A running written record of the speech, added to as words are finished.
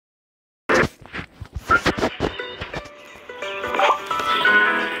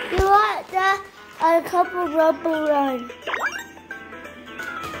a couple rubber run.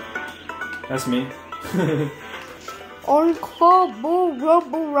 That's me. On couple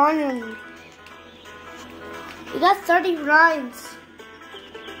rubber running. You got 30 rhymes.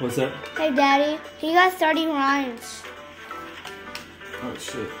 What's that? Hey, Daddy. He got 30 rhymes. Oh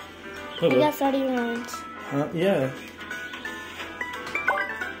shit. He got 30 rhymes. Yeah.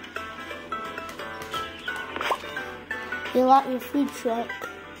 You got your food truck.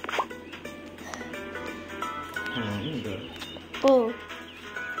 Oh.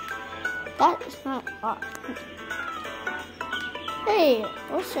 That is not hot. Hey,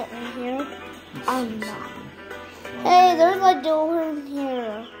 what's that right here? I'm not. Hey, there's a door in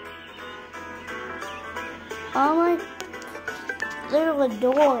here. Oh my. There's a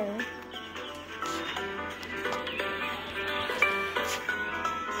door.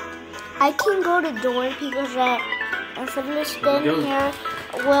 I can go to the door because instead of standing here,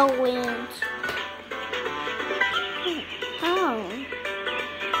 we'll win. How?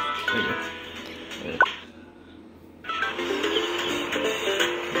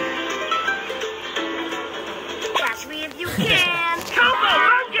 Catch me if you can.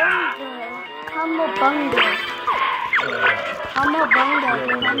 Cowabunga! Cowabunga. Cowabunga.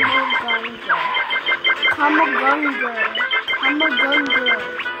 Cowabunga. Cowabunga.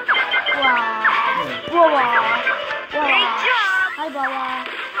 Wow. Wow. Great job! Hi, Baba.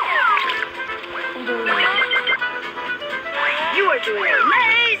 You are doing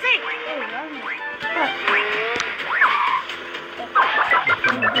amazing!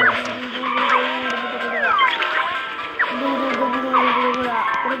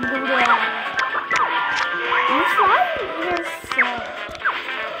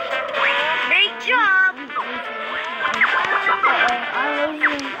 Great job!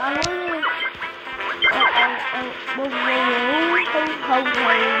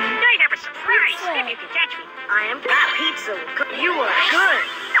 I have a surprise if you can catch me. I am that pizza. You are good.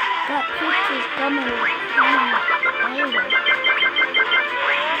 That pizza's coming later. Pizza's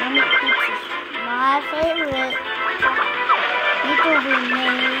my favorite. It will be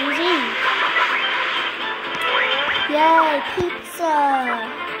amazing. Yay, pizza!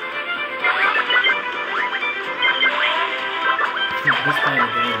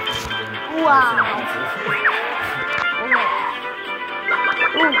 Wow.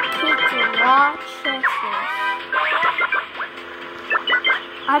 Ooh, pizza, Rochester.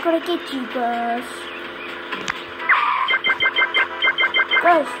 I gotta get you, Gus.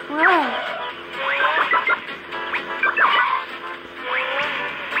 Gus, run.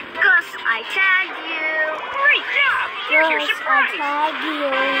 Gus, I tagged you. Great job. Here's your Gus, I surprise. tagged you.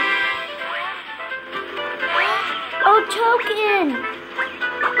 Oh, token.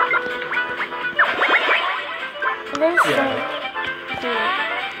 This is cool.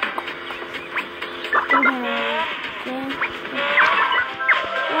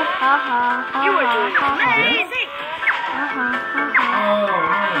 You are doing amazing.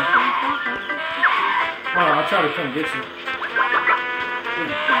 I'll try to come get you.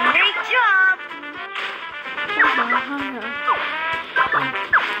 Great job.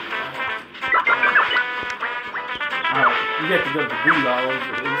 Alright, you have to go to the vlogs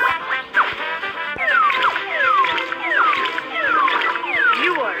at least.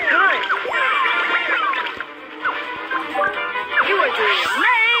 You are good. You are doing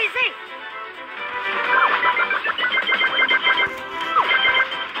amazing.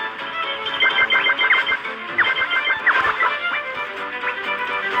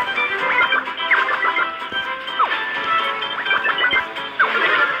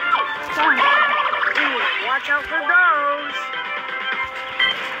 Watch out for those.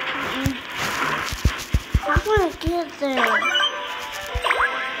 I'm gonna get there.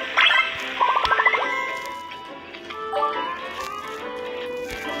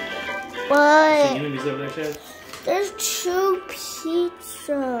 But Enemies over there, Chad? there's 2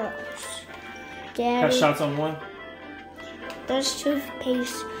 pizzas. Got Daddy, shots on one? there's 2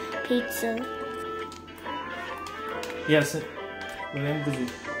 pizza. Yes. Well, I'm busy.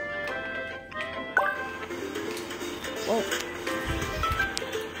 Oh.